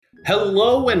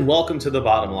Hello and welcome to The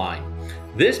Bottom Line.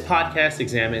 This podcast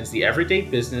examines the everyday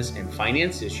business and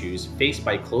finance issues faced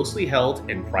by closely held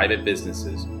and private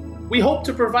businesses. We hope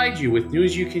to provide you with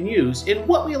news you can use in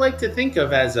what we like to think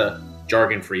of as a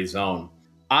jargon-free zone.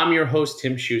 I'm your host,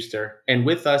 Tim Schuster, and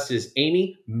with us is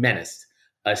Amy Menist,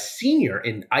 a senior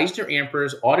in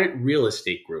EisnerAmper's Audit Real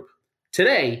Estate Group.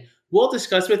 Today, we'll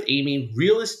discuss with Amy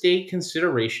real estate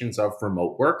considerations of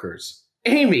remote workers.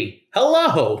 Amy,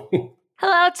 hello!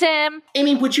 Hello, Tim.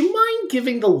 Amy, would you mind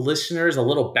giving the listeners a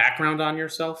little background on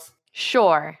yourself?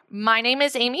 Sure. My name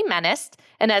is Amy Menist,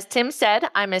 and as Tim said,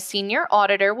 I'm a senior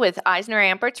auditor with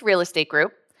EisnerAmper's Real Estate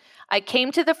Group. I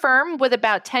came to the firm with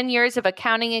about 10 years of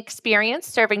accounting experience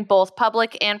serving both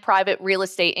public and private real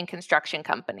estate and construction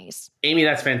companies. Amy,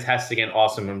 that's fantastic and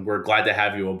awesome, and we're glad to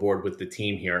have you aboard with the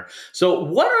team here. So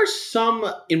what are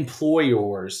some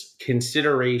employers'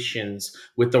 considerations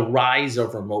with the rise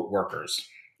of remote workers?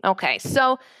 Okay,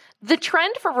 so the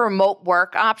trend for remote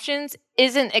work options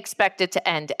isn't expected to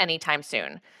end anytime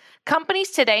soon.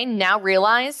 Companies today now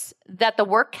realize that the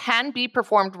work can be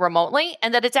performed remotely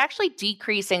and that it's actually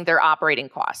decreasing their operating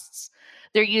costs.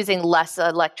 They're using less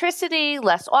electricity,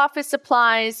 less office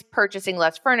supplies, purchasing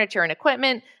less furniture and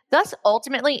equipment, thus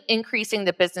ultimately increasing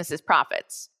the business's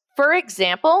profits. For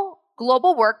example,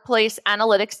 Global Workplace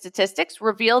Analytics statistics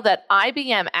reveal that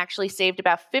IBM actually saved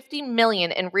about $50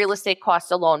 million in real estate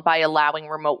costs alone by allowing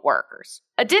remote workers.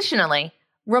 Additionally,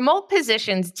 remote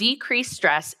positions decrease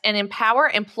stress and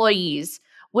empower employees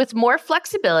with more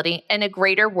flexibility and a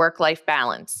greater work-life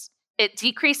balance. It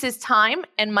decreases time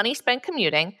and money spent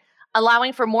commuting,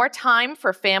 allowing for more time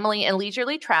for family and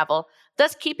leisurely travel,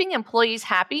 thus keeping employees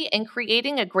happy and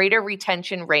creating a greater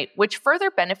retention rate, which further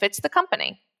benefits the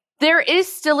company. There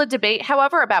is still a debate,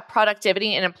 however, about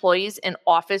productivity in employees in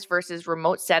office versus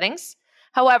remote settings.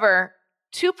 However,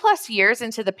 2+ years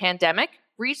into the pandemic,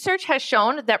 research has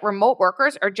shown that remote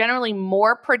workers are generally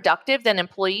more productive than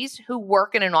employees who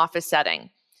work in an office setting.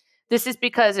 This is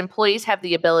because employees have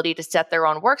the ability to set their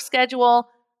own work schedule,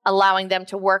 allowing them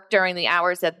to work during the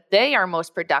hours that they are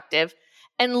most productive,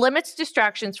 and limits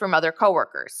distractions from other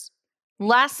coworkers.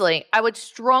 Lastly, I would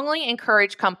strongly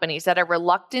encourage companies that are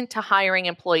reluctant to hiring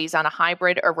employees on a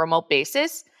hybrid or remote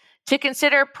basis to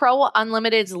consider Pro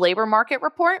Unlimited's labor market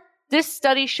report. This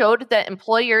study showed that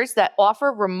employers that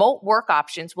offer remote work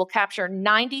options will capture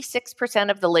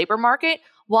 96% of the labor market,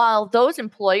 while those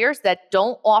employers that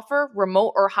don't offer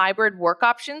remote or hybrid work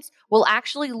options will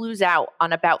actually lose out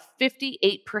on about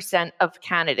 58% of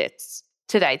candidates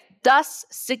today, thus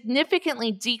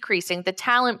significantly decreasing the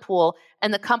talent pool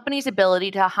and the company's ability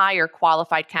to hire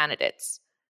qualified candidates.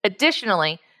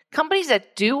 Additionally, companies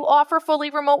that do offer fully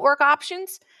remote work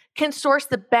options can source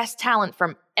the best talent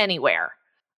from anywhere.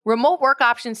 Remote work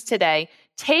options today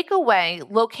take away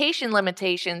location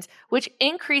limitations, which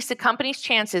increase the company's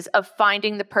chances of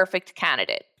finding the perfect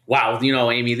candidate. Wow,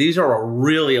 Amy, these are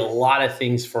really a lot of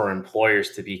things for employers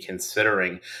to be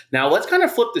considering. Now, let's kind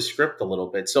of flip the script a little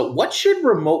bit. So what should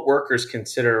remote workers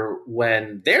consider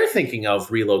when they're thinking of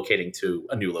relocating to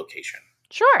a new location?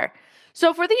 Sure.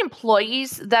 So for the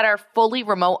employees that are fully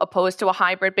remote opposed to a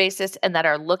hybrid basis and that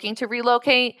are looking to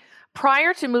relocate,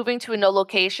 prior to moving to a new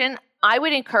location, I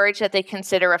would encourage that they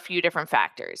consider a few different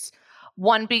factors.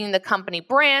 One being the company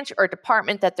branch or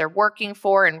department that they're working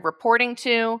for and reporting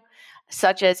to,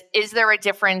 such as, is there a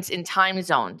difference in time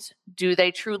zones? Do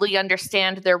they truly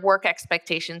understand their work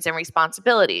expectations and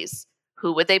responsibilities?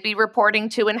 Who would they be reporting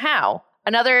to and how?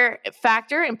 Another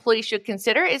factor employees should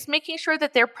consider is making sure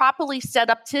that they're properly set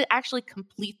up to actually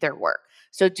complete their work.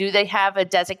 So do they have a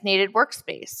designated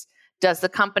workspace? Does the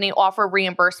company offer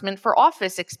reimbursement for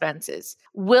office expenses?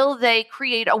 Will they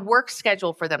create a work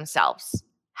schedule for themselves?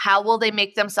 How will they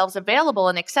make themselves available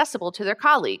and accessible to their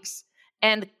colleagues?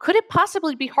 And could it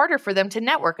possibly be harder for them to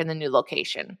network in the new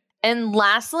location? And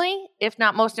lastly, if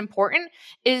not most important,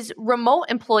 is remote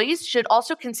employees should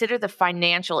also consider the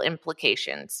financial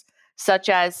implications, such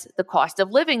as the cost of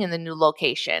living in the new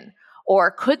location, or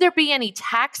could there be any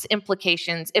tax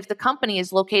implications if the company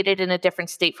is located in a different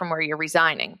state from where you're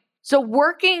resigning? So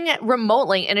working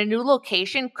remotely in a new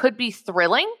location could be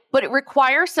thrilling, but it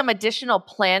requires some additional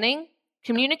planning,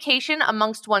 communication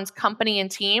amongst one's company and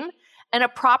team, and a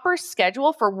proper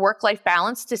schedule for work-life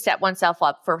balance to set oneself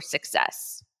up for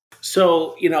success.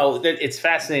 So, it's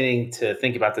fascinating to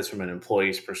think about this from an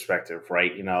employee's perspective,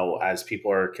 right? As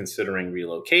people are considering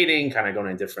relocating, kind of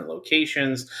going to different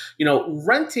locations,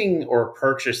 renting or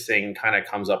purchasing kind of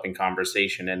comes up in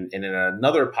conversation. And in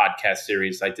another podcast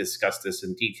series, I discussed this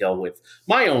in detail with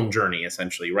my own journey,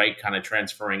 essentially, right? Kind of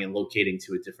transferring and locating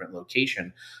to a different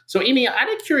location. So, Amy,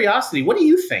 out of curiosity, what do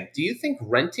you think? Do you think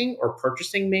renting or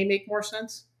purchasing may make more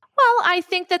sense? Well, I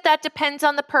think that depends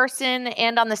on the person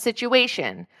and on the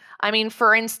situation. I mean,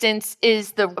 for instance,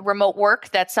 is the remote work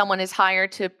that someone is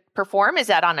hired to perform, is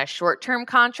that on a short-term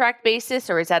contract basis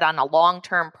or is that on a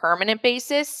long-term permanent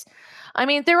basis? I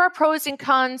mean, there are pros and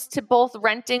cons to both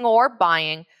renting or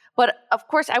buying. But of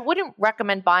course, I wouldn't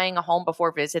recommend buying a home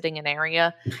before visiting an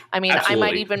area. I mean, Absolutely.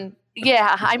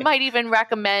 I might even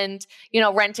recommend,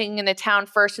 renting in a town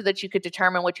first so that you could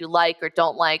determine what you like or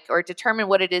don't like, or determine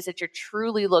what it is that you're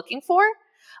truly looking for.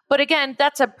 But again,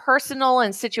 that's a personal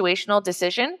and situational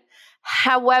decision.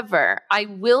 However, I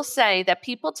will say that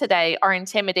people today are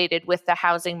intimidated with the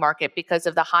housing market because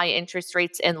of the high interest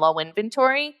rates and low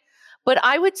inventory. But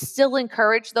I would still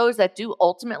encourage those that do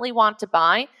ultimately want to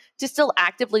buy to still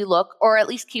actively look or at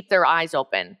least keep their eyes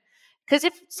open. Because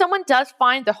if someone does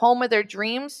find the home of their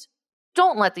dreams,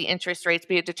 don't let the interest rates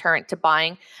be a deterrent to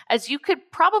buying, as you could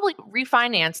probably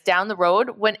refinance down the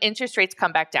road when interest rates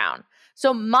come back down.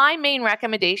 So my main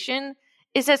recommendation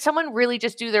is that someone really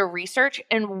just do their research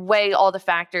and weigh all the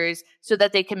factors so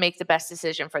that they can make the best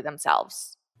decision for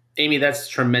themselves. Amy, that's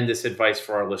tremendous advice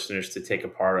for our listeners to take a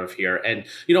part of here. And,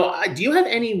 do you have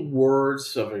any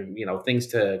words of, things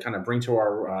to kind of bring to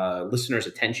our listeners'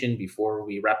 attention before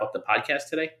we wrap up the podcast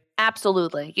today?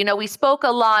 Absolutely. We spoke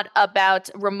a lot about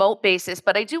remote basis,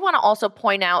 but I do want to also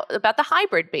point out about the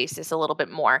hybrid basis a little bit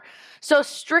more. So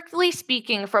strictly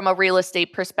speaking, from a real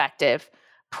estate perspective,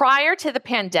 prior to the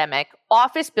pandemic,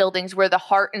 office buildings were the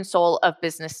heart and soul of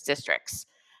business districts.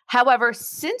 However,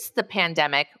 since the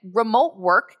pandemic, remote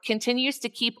work continues to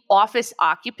keep office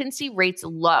occupancy rates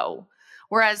low.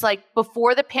 Whereas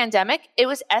before the pandemic, it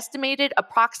was estimated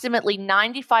approximately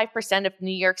 95% of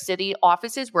New York City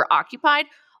offices were occupied,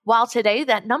 while today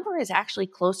that number is actually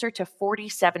closer to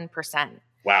 47%.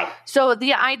 Wow. So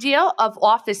the idea of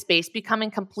office space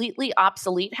becoming completely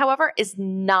obsolete, however, is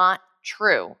not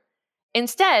true.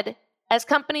 Instead, as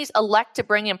companies elect to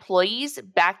bring employees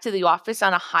back to the office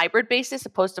on a hybrid basis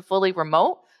opposed to fully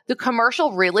remote, the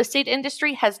commercial real estate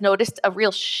industry has noticed a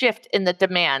real shift in the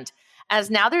demand, as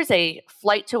now there's a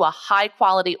flight to a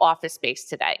high-quality office space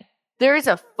today. There is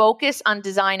a focus on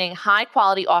designing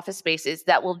high-quality office spaces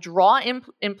that will draw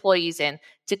employees in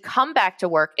to come back to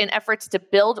work in efforts to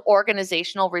build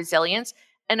organizational resilience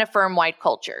and affirm wide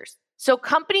cultures. So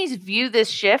companies view this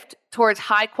shift towards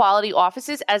high-quality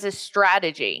offices as a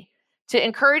strategy to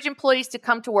encourage employees to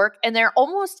come to work, and they're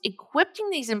almost equipping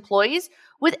these employees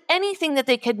with anything that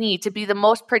they could need to be the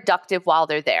most productive while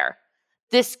they're there.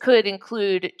 This could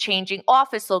include changing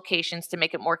office locations to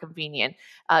make it more convenient,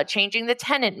 changing the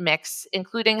tenant mix,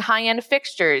 including high-end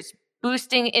fixtures,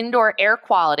 boosting indoor air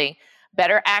quality,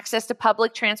 better access to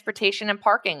public transportation and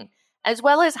parking, as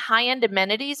well as high-end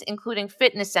amenities, including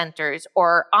fitness centers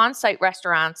or on-site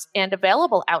restaurants and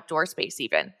available outdoor space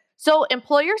even. So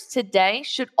employers today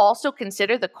should also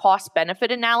consider the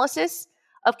cost-benefit analysis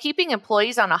of keeping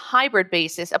employees on a hybrid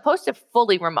basis opposed to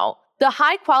fully remote. The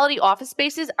high-quality office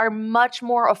spaces are much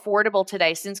more affordable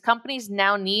today since companies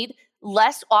now need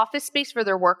less office space for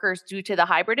their workers due to the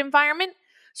hybrid environment,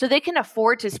 so they can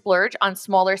afford to splurge on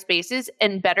smaller spaces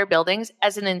and better buildings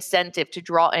as an incentive to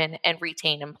draw in and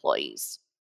retain employees.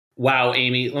 Wow,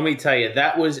 Amy, let me tell you,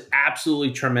 that was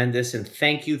absolutely tremendous. And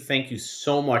thank you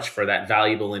so much for that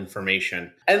valuable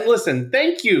information. And listen,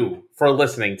 thank you for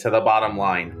listening to The Bottom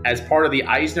Line as part of the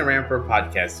EisnerAmper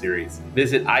podcast series.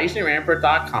 Visit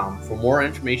EisnerAmper.com for more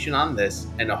information on this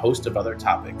and a host of other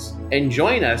topics. And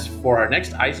join us for our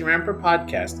next EisnerAmper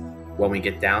podcast when we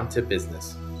get down to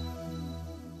business.